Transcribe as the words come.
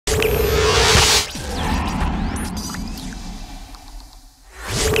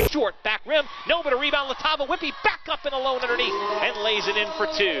short back rim. No, but a rebound. Letava Whippy back up and alone underneath and lays it in for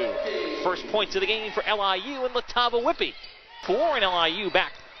two. First points of the game for LIU and Letava Whippy. 4 and LIU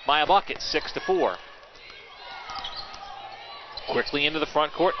back by a bucket, 6-4. Quickly into the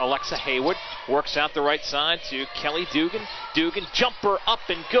front court, Alexa Haywood works out the right side to Kelly Dugan. Dugan, jumper up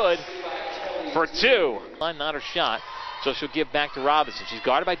and good for two. Not her shot, so she'll give back to Robinson. She's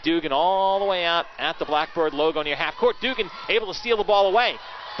guarded by Dugan all the way out at the Blackbird logo near half court. Dugan able to steal the ball away,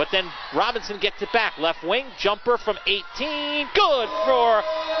 but then Robinson gets it back. Left wing, jumper from 18, good for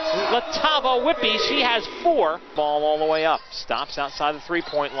Letava Whippy. She has 4. Ball all the way up. Stops outside the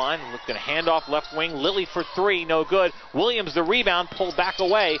three-point line. Looking to hand off left wing. Lilly for 3, no good. Williams the rebound, pulled back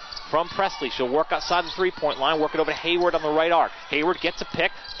away from Presley. She'll work outside the three-point line, work it over to Hayward on the right arc. Hayward gets a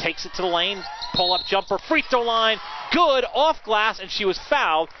pick, takes it to the lane, pull-up jumper, free throw line, good, off glass, and she was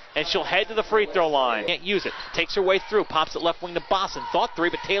fouled, and she'll head to the free throw line. Can't use it. Takes her way through, pops it left wing to Boston. Thought 3,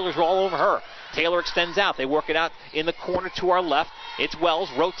 but Taylor's all over her. Taylor extends out. They work it out in the corner to our left. It's Wells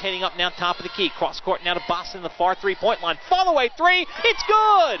rotating up now, top of the key. Cross court now to Boston in the far three-point line. Fall away 3. It's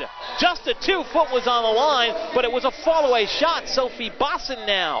good. Just a 2-foot was on the line, but it was a fall away shot. Sophie Boston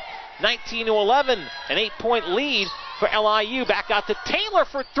now 19-11, an 8-point lead for LIU. Back out to Taylor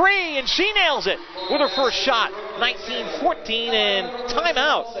for 3, and she nails it with her first shot. 19-14, and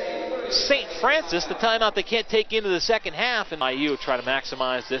timeout. St. Francis, the timeout they can't take into the second half, and LIU try to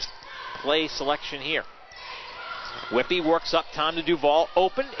maximize this play selection here. Whippy works up, time to Duval,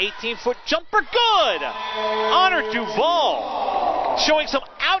 open, 18-foot jumper, good! Honor Duval, showing some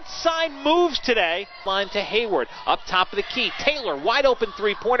outside moves today. Line to Hayward, up top of the key. Taylor, wide open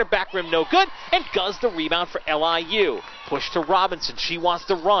three-pointer, back rim, no good, and does the rebound for LIU. Push to Robinson, she wants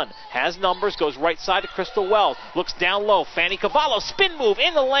to run, has numbers, goes right side to Crystal Wells, looks down low, Fanny Cavallo, spin move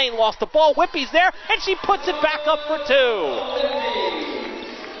in the lane, lost the ball, Whippy's there, and she puts it back up for 2.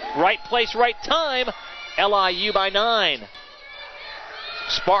 Right place, right time. LIU by 9.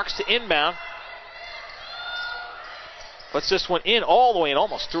 Sparks to inbound. Puts this one in all the way and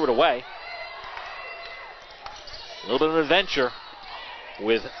almost threw it away. A little bit of an adventure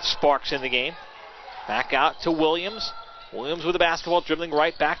with Sparks in the game. Back out to Williams. Williams with the basketball, dribbling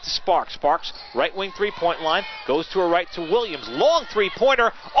right back to Sparks. Sparks, right wing three-point line, goes to her right to Williams. Long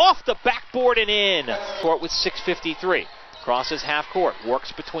three-pointer, off the backboard and in. Court with 6:53. Crosses half court,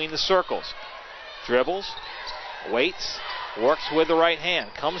 works between the circles. Dribbles, waits, works with the right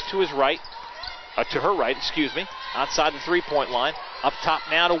hand, comes to his right, to her right, outside the three-point line, up top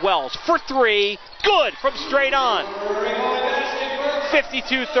now to Wells for 3, good from straight on.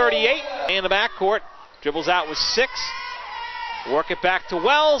 52-38 in the backcourt, dribbles out with 6, work it back to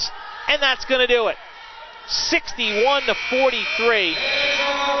Wells, and that's going to do it. 61-43,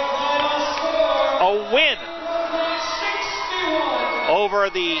 a win over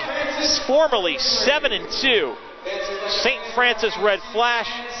the formerly 7-2 St. Francis Red Flash.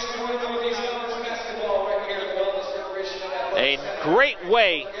 A great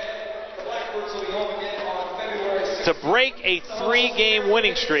way to break a 3-game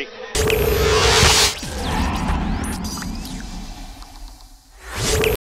winning streak.